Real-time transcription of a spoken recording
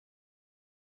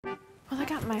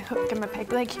my hook and my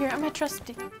peg leg here and my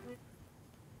trusty.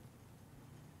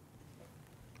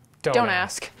 Don't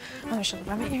ask. Mother shall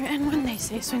love my ear, and when they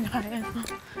say swing high and low.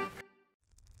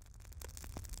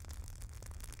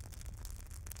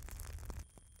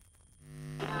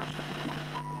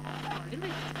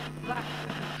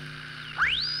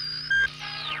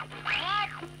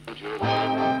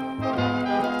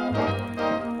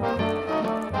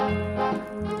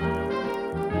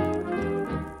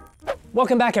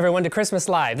 Welcome back, everyone, to Christmas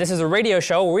Live. This is a radio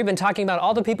show where we've been talking about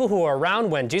all the people who were around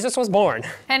when Jesus was born.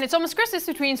 And it's almost Christmas,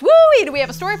 which means, woo-wee, do we have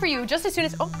a story for you just as soon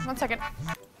as, oh, 1 second.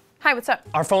 Hi, what's up?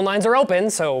 Our phone lines are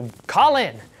open, so call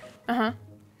in. Uh-huh.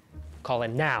 Call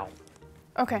in now.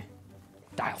 Okay.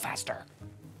 Dial faster.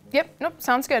 Yep, nope,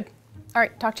 sounds good. All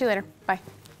right, talk to you later. Bye.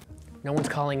 No one's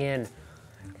calling in.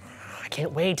 I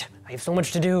can't wait. I have so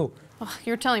much to do. Oh,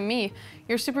 you're telling me.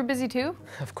 You're super busy too?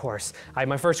 Of course. I had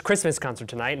my first Christmas concert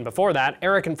tonight, and before that,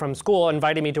 Eric from school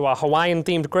invited me to a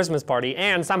Hawaiian-themed Christmas party,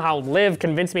 and somehow Liv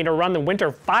convinced me to run the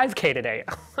winter 5K today.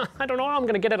 I don't know how I'm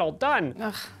gonna get it all done.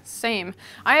 Ugh, same.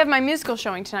 I have my musical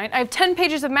showing tonight. I have 10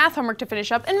 pages of math homework to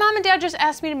finish up, and Mom and Dad just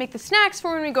asked me to make the snacks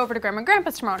for when we go over to Grandma and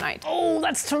Grandpa's tomorrow night. Oh,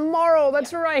 that's tomorrow,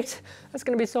 that's right. That's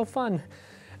gonna be so fun.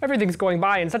 Everything's going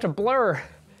by in such a blur.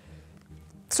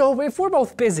 So if we're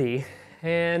both busy,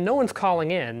 and no one's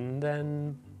calling in,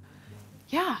 then...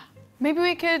 Yeah, maybe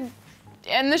we could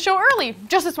end the show early,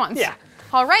 just this once. Yeah.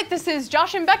 All right, this is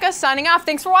Josh and Beka signing off.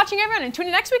 Thanks for watching, everyone, and tune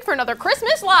in next week for another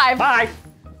Christmas Live. Bye.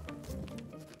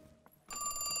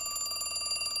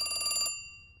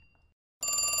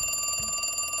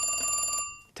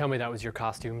 Tell me that was your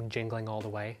costume jingling all the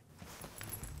way.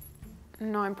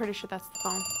 No, I'm pretty sure that's the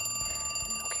phone.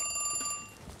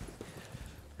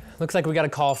 Looks like we got a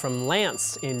call from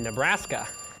Lance in Nebraska.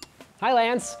 Hi,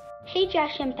 Lance. Hey,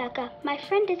 Josh and Beka. My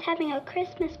friend is having a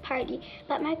Christmas party,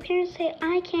 but my parents say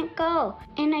I can't go.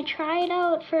 And I tried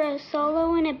out for a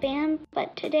solo in a band,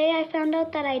 but today I found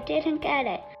out that I didn't get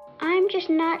it. I'm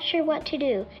just not sure what to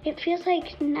do. It feels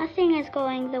like nothing is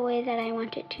going the way that I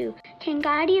want it to. Can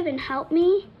God even help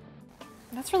me?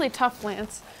 That's really tough,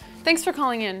 Lance. Thanks for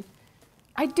calling in.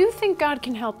 I do think God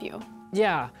can help you.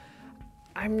 Yeah,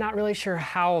 I'm not really sure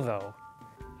how, though.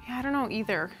 Yeah, I don't know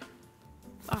either.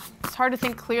 Ugh, it's hard to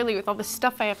think clearly with all the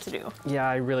stuff I have to do. Yeah,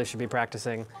 I really should be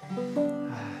practicing.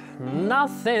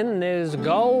 Nothing is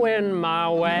going my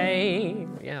way.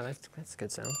 Yeah, that's a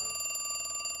good sound.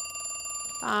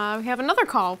 We have another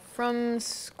call from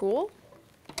school.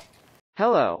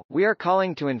 Hello, we are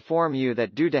calling to inform you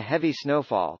that due to heavy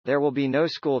snowfall, there will be no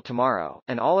school tomorrow,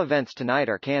 and all events tonight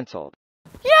are canceled.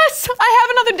 Yes! I have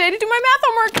another day to do my math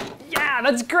homework! Yeah,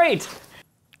 that's great!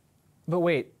 But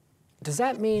wait, does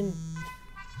that mean...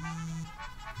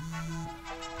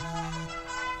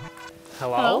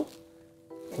 Hello?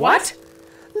 What?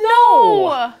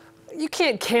 No! You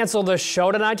can't cancel the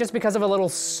show tonight just because of a little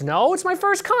snow. It's my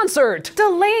first concert.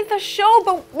 Delay the show,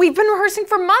 but we've been rehearsing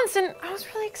for months and I was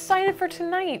really excited for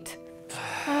tonight.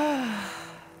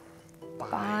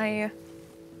 Bye.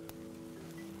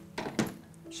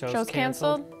 Show's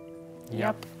canceled?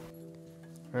 Yep.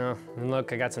 Oh, and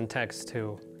look, I got some texts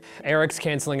too. Eric's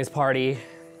canceling his party,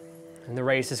 and the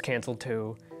race is canceled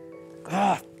too.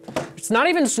 Ugh, it's not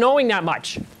even snowing that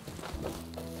much.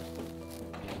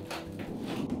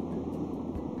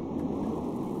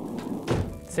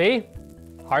 See?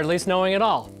 Hardly snowing at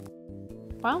all.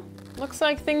 Well, looks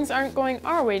like things aren't going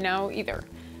our way now either.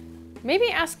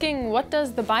 Maybe asking what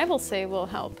does the Bible say will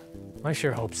help. I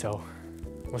sure hope so.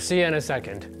 We'll see you in a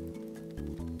second.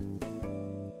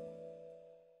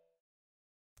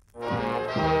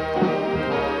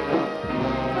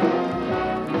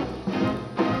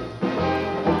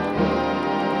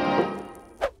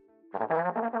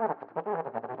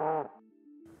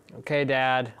 Okay,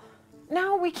 Dad.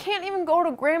 Now we can't even go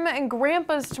to Grandma and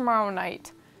Grandpa's tomorrow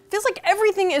night. Feels like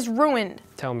everything is ruined.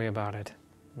 Tell me about it.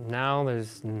 Now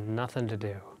there's nothing to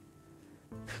do.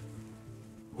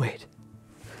 Wait.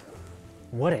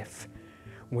 What if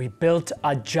we built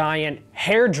a giant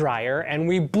hairdryer and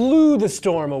we blew the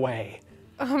storm away?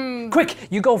 Quick,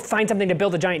 you go find something to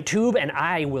build a giant tube and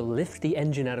I will lift the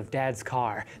engine out of Dad's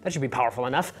car. That should be powerful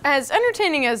enough. As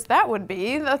entertaining as that would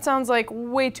be, that sounds like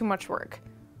way too much work.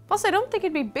 Plus, I don't think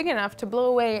it'd be big enough to blow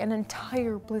away an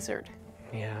entire blizzard.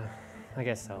 Yeah, I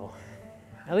guess so.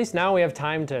 At least now we have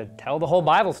time to tell the whole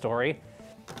Bible story.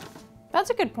 That's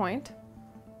a good point.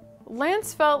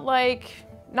 Lance felt like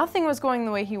nothing was going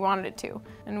the way he wanted it to,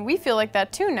 and we feel like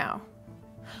that too now.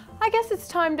 I guess it's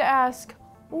time to ask,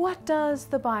 what does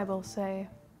the Bible say?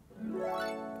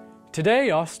 Today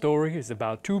our story is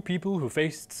about two people who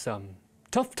faced some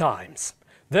tough times.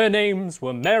 Their names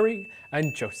were Mary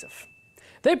and Joseph.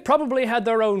 They probably had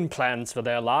their own plans for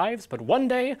their lives, but one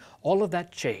day, all of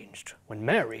that changed when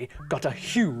Mary got a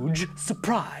huge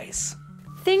surprise.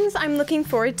 Things I'm looking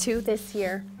forward to this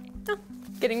year. Oh,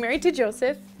 getting married to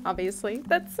Joseph, obviously.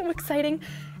 That's so exciting.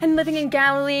 And living in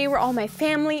Galilee where all my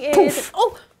family is. Poof!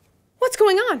 Oh, what's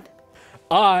going on?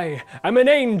 I am an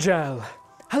angel.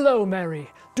 Hello,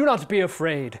 Mary. Do not be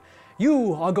afraid.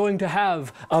 You are going to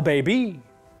have a baby.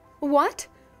 What?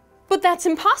 But that's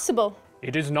impossible.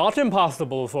 It is not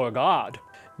impossible for God.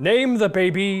 Name the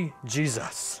baby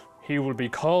Jesus. He will be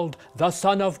called the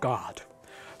Son of God.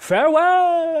 Farewell!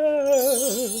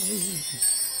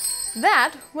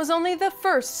 That was only the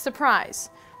first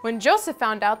surprise. When Joseph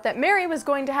found out that Mary was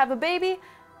going to have a baby,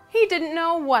 he didn't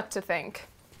know what to think.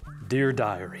 Dear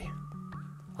diary,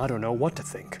 I don't know what to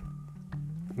think.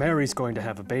 Mary's going to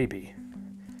have a baby.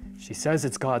 She says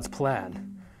it's God's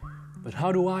plan, but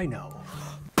how do I know?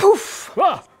 Poof!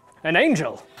 Ah, an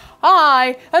angel!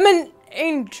 I am an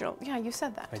angel. Yeah, you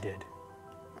said that. I did.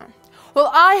 Well,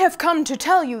 I have come to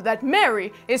tell you that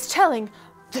Mary is telling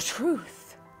the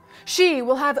truth. She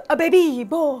will have a baby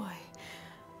boy,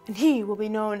 and he will be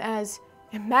known as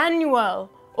Emmanuel,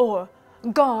 or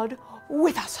God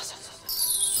with us.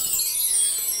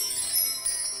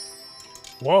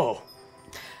 Whoa.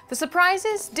 The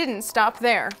surprises didn't stop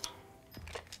there.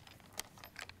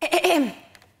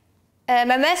 A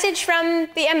message from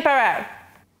the Emperor.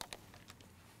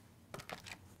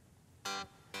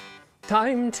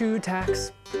 Time to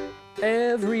tax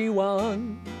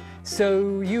everyone,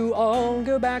 so you all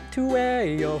go back to where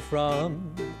you're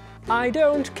from. I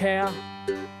don't care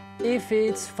if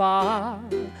it's far,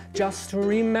 just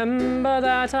remember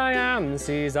that I am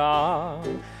Caesar,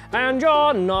 and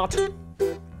you're not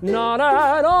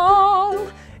at all.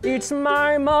 It's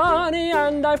my money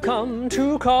and I've come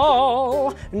to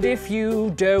call, and if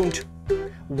you don't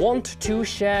want to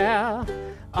share,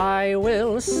 I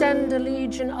will send a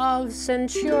legion of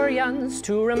centurions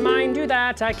to remind you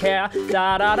that I care.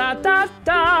 Da da da da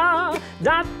da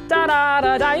da da da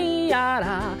da da da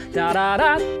da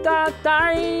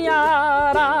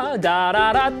da da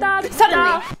da da da.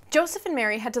 Suddenly, Joseph and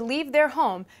Mary had to leave their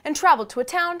home and travel to a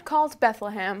town called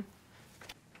Bethlehem.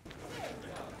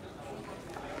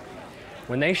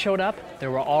 When they showed up,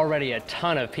 there were already a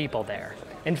ton of people there.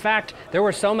 In fact, there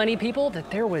were so many people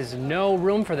that there was no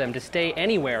room for them to stay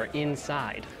anywhere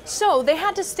inside. So they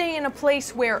had to stay in a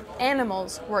place where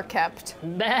animals were kept.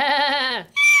 Bah!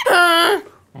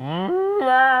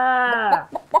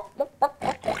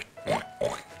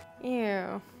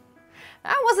 Ew.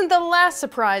 That wasn't the last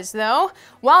surprise, though.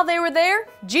 While they were there,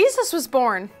 Jesus was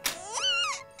born.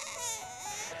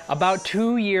 About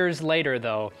 2 years later,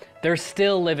 though, they're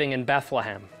still living in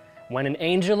Bethlehem when an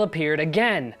angel appeared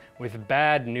again with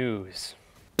bad news.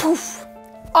 Poof!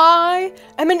 I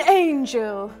am an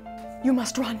angel. You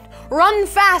must run. Run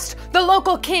fast! The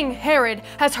local king, Herod,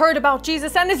 has heard about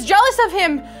Jesus and is jealous of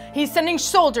him. He's sending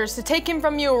soldiers to take him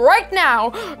from you right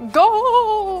now.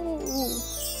 Go!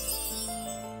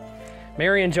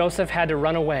 Mary and Joseph had to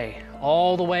run away,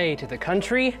 all the way to the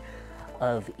country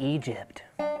of Egypt.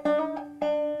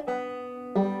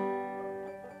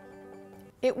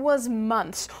 It was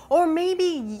months, or maybe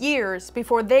years,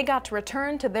 before they got to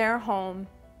return to their home.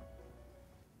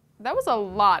 That was a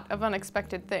lot of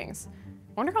unexpected things.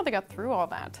 Wonder how they got through all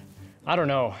that. I don't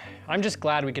know. I'm just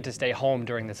glad we get to stay home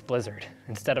during this blizzard,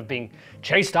 instead of being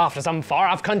chased off to some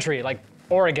far-off country like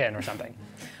Oregon or something.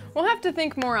 We'll have to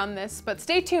think more on this, but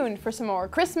stay tuned for some more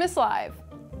Christmas Live.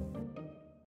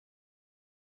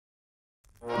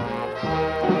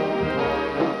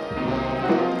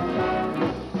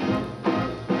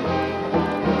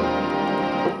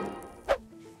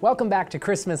 Welcome back to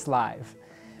Christmas Live.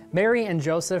 Mary and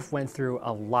Joseph went through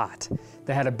a lot.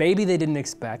 They had a baby they didn't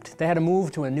expect, they had to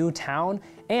move to a new town,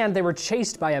 and they were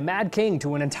chased by a mad king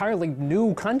to an entirely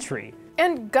new country.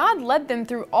 And God led them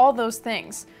through all those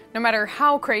things, no matter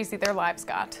how crazy their lives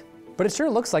got. But it sure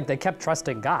looks like they kept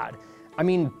trusting God. I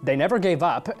mean, they never gave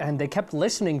up, and they kept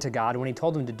listening to God when he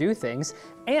told them to do things,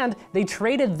 and they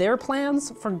traded their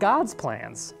plans for God's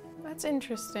plans. That's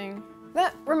interesting.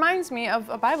 That reminds me of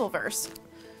a Bible verse.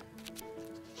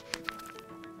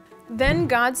 Then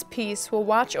God's peace will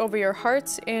watch over your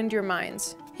hearts and your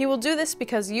minds. He will do this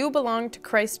because you belong to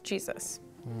Christ Jesus.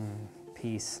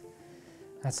 Peace.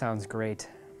 That sounds great.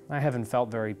 I haven't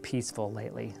felt very peaceful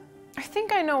lately. I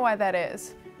think I know why that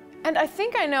is. And I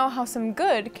think I know how some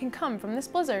good can come from this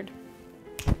blizzard.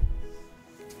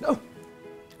 Oh.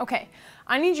 Okay,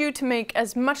 I need you to make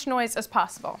as much noise as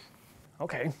possible.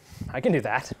 Okay, I can do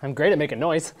that. I'm great at making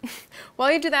noise.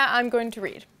 While you do that, I'm going to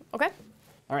read, okay?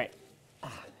 All right.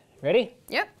 Ready?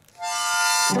 Yep.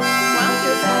 While Joseph and Mary were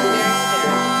there, the time came for the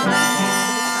child to be born.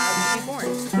 She gave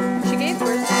birth to her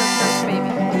first baby. It was a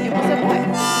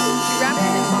boy. She wrapped him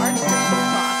in large strips of cloth.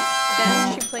 Then she placed him in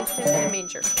a manger.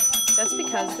 That's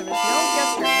because there was no guest room where they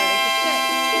could stay.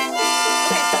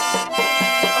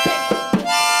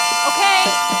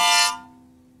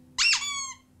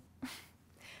 Okay.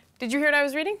 Did you hear what I was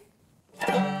reading?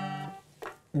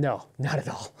 No, not at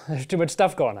all. There's too much stuff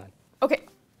going on. Okay,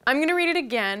 I'm gonna read it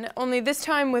again, only this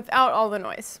time without all the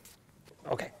noise.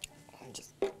 Okay.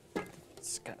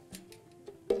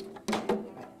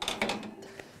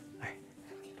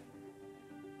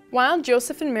 While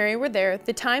Joseph and Mary were there,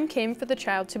 the time came for the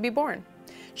child to be born.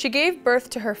 She gave birth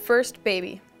to her first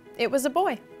baby. It was a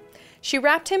boy. She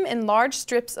wrapped him in large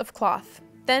strips of cloth.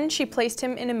 Then she placed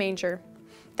him in a manger.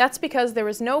 That's because there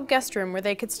was no guest room where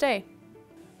they could stay.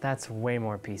 That's way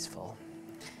more peaceful.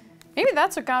 Maybe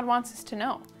that's what God wants us to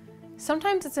know.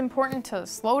 Sometimes it's important to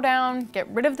slow down, get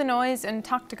rid of the noise, and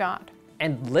talk to God.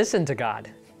 And listen to God,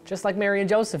 just like Mary and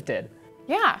Joseph did.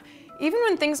 Yeah, even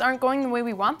when things aren't going the way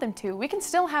we want them to, we can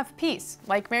still have peace,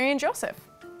 like Mary and Joseph.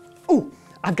 Ooh,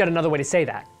 I've got another way to say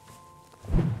that.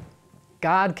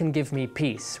 God can give me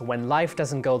peace when life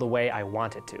doesn't go the way I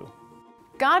want it to.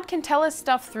 God can tell us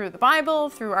stuff through the Bible,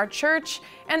 through our church,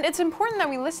 and it's important that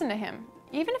we listen to him,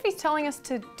 even if he's telling us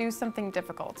to do something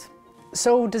difficult.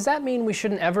 So does that mean we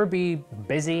shouldn't ever be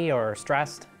busy or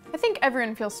stressed? I think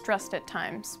everyone feels stressed at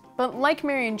times, but like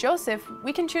Mary and Joseph,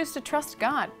 we can choose to trust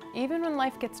God, even when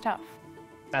life gets tough.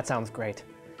 That sounds great.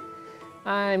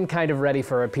 I'm kind of ready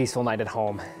for a peaceful night at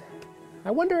home.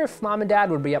 I wonder if Mom and Dad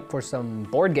would be up for some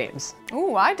board games.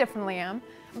 Ooh, I definitely am.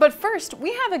 But first,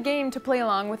 we have a game to play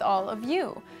along with all of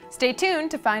you. Stay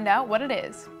tuned to find out what it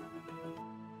is.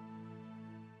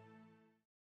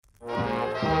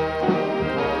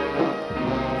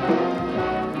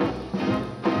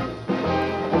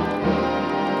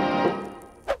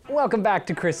 Welcome back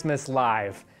to Christmas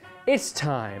Live. It's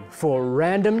time for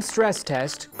Random Stress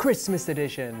Test Christmas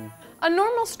Edition. A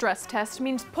normal stress test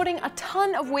means putting a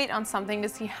ton of weight on something to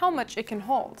see how much it can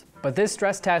hold. But this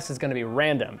stress test is going to be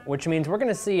random, which means we're going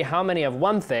to see how many of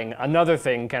one thing another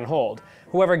thing can hold.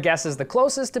 Whoever guesses the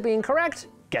closest to being correct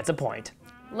gets a point.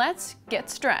 Let's get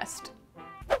stressed.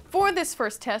 For this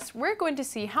first test, we're going to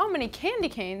see how many candy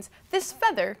canes this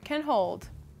feather can hold.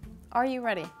 Are you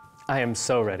ready? I am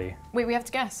so ready. Wait, we have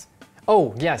to guess.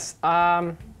 Oh, yes.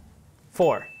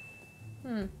 4.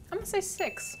 I'm gonna say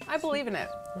 6. I believe in it.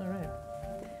 All right.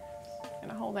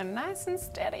 Gonna hold it nice and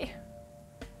steady.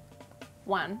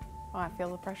 1. Oh, I feel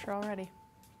the pressure already.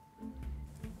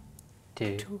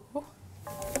 2. 2.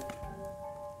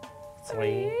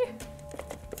 3.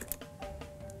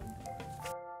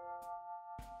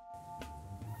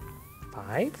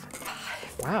 5.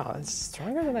 Wow, that's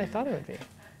stronger than I thought it would be.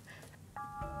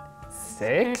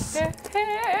 6. 6.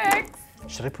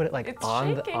 Should I put it like It's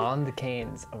on shaking. the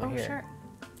canes over here? Sure.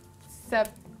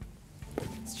 7.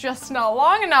 It's just not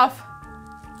long enough.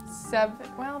 7.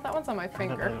 Well, that one's on my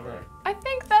finger. I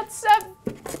think that's 7.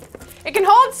 It can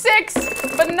hold 6,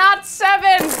 but not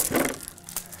 7.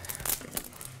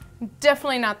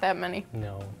 Definitely not that many.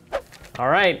 No. All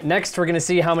right, next we're gonna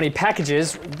see how many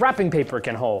packages wrapping paper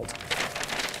can hold.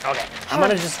 Okay, I'm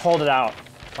gonna just hold it out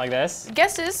like this.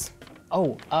 Guesses?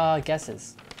 Oh,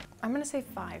 guesses. I'm gonna say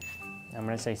 5. I'm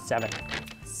gonna say 7.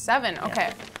 7,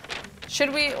 okay.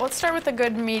 Should we, let's start with a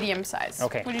good medium size.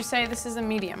 Okay. Would you say this is a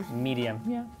medium? Medium.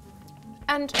 Yeah.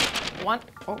 And 1,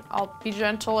 oh, I'll be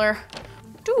gentler.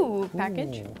 2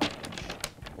 package.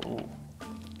 Ooh.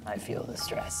 I feel the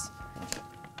stress.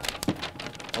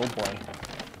 Oh boy.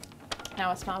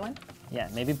 Now a small one. Yeah,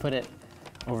 maybe put it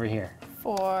over here.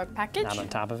 4 package. Not on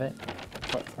top of it.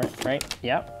 Right?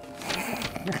 Yep.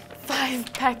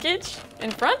 5 package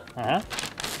in front. Uh-huh.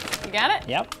 You got it?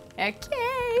 Yep.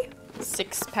 Okay.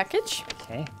 6 package.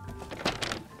 Okay.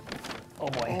 Oh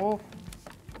boy. Oh.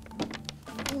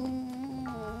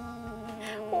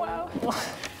 Wow.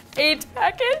 8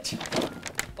 package.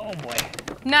 Oh boy.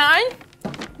 9.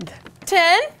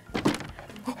 10.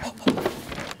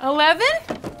 11.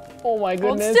 Oh my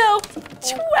Hold goodness. still.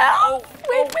 12.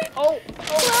 Wait. Oh.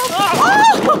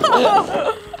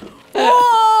 12.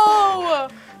 Whoa.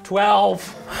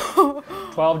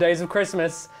 12. 12 days of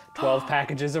Christmas. 12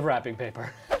 packages of wrapping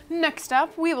paper. Next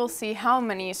up, we will see how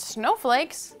many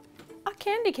snowflakes a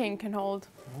candy cane can hold.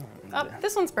 Oh,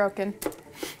 this one's broken.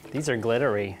 These are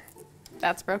glittery.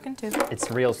 That's broken too.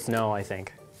 It's real snow, I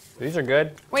think. These are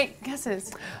good. Wait,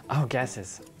 guesses. Oh,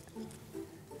 guesses.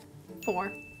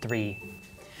 4. 3.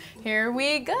 Here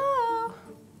we go.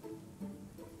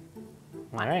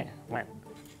 All right.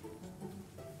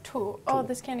 2. Oh,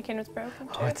 this candy cane was broken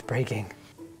too. Oh, it's breaking.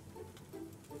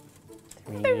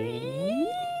 3.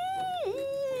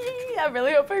 I'm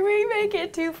really hoping we make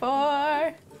it to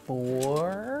 4.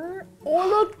 4. Oh,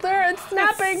 look there, it's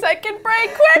snapping. Second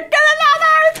break, quick, get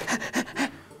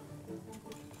another.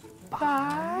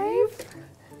 5.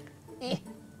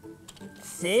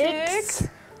 6.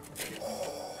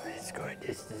 That's good.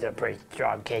 This is a pretty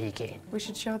strong candy cane. We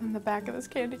should show them the back of this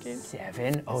candy cane.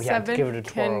 7. Oh yeah, 7. give it a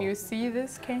twirl. Can you see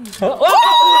this candy?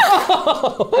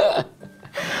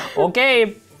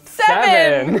 Okay.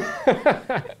 7.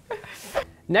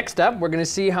 Next up, we're gonna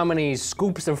see how many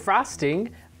scoops of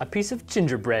frosting a piece of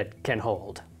gingerbread can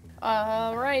hold.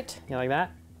 All right. You like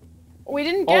that? We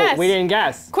didn't guess. Oh, we didn't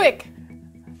guess. Quick.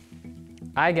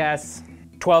 I guess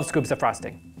 12 scoops of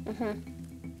frosting.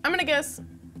 I'm gonna guess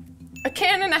a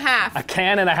can and a half. A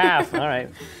can and a half. All right.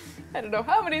 I don't know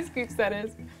how many scoops that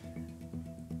is.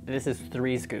 This is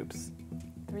 3 scoops.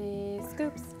 3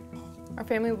 scoops. Our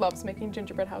family loves making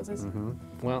gingerbread houses.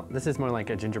 Well, this is more like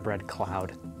a gingerbread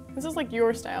cloud. This is like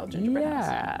your style gingerbread house.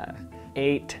 Yeah.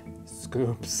 8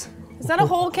 scoops. Is that a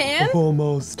whole can?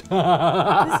 Almost. This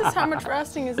is how much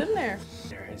frosting is in there.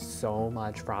 There is so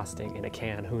much frosting in a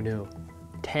can. Who knew?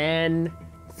 10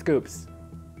 scoops.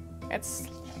 It's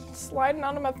sliding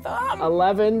onto my thumb.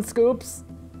 11 scoops.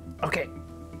 Okay.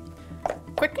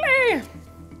 Quickly.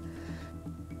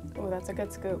 Oh, that's a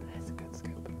good scoop. That's a good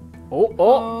scoop. Oh,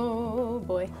 oh. Oh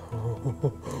boy.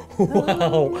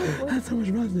 Wow. That's so much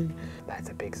frosting. That's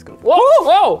a big scoop. Whoa,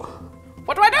 whoa.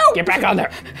 What do I do? Get back on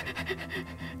there.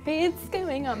 It's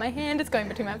going on my hand. It's going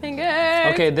between my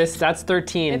fingers. Okay, that's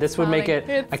 13. It's this would make it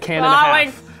falling. a It's can falling. and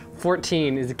a half.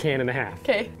 14 is a can and a half.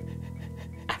 Okay.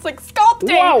 It's like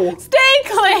sculpting. Whoa. Stay,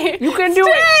 Clay. You can do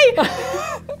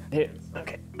it. Here,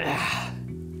 okay.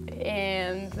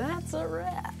 And that's a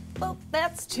wrap. Well,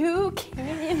 that's 2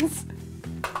 cans.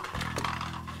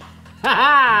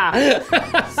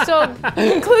 So,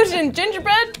 conclusion,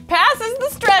 gingerbread passes the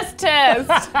stress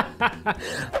test.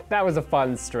 That was a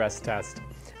fun stress test.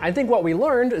 I think what we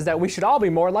learned is that we should all be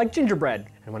more like gingerbread.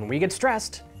 And when we get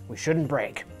stressed, we shouldn't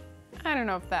break. I don't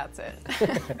know if that's it.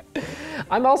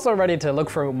 I'm also ready to look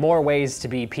for more ways to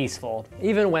be peaceful,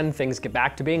 even when things get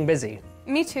back to being busy.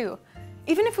 Me too.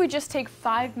 Even if we just take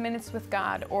 5 minutes with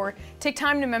God or take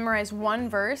time to memorize 1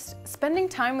 verse, spending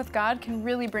time with God can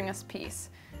really bring us peace,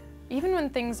 even when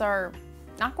things are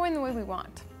not going the way we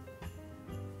want.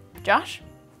 Josh,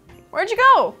 where'd you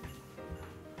go?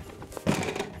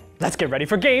 Let's get ready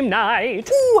for game night.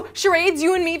 Ooh, charades,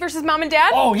 you and me versus Mom and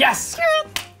Dad? Oh, yes.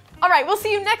 All right, we'll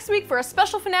see you next week for a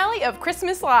special finale of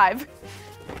Christmas Live.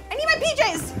 I need my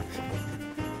PJs.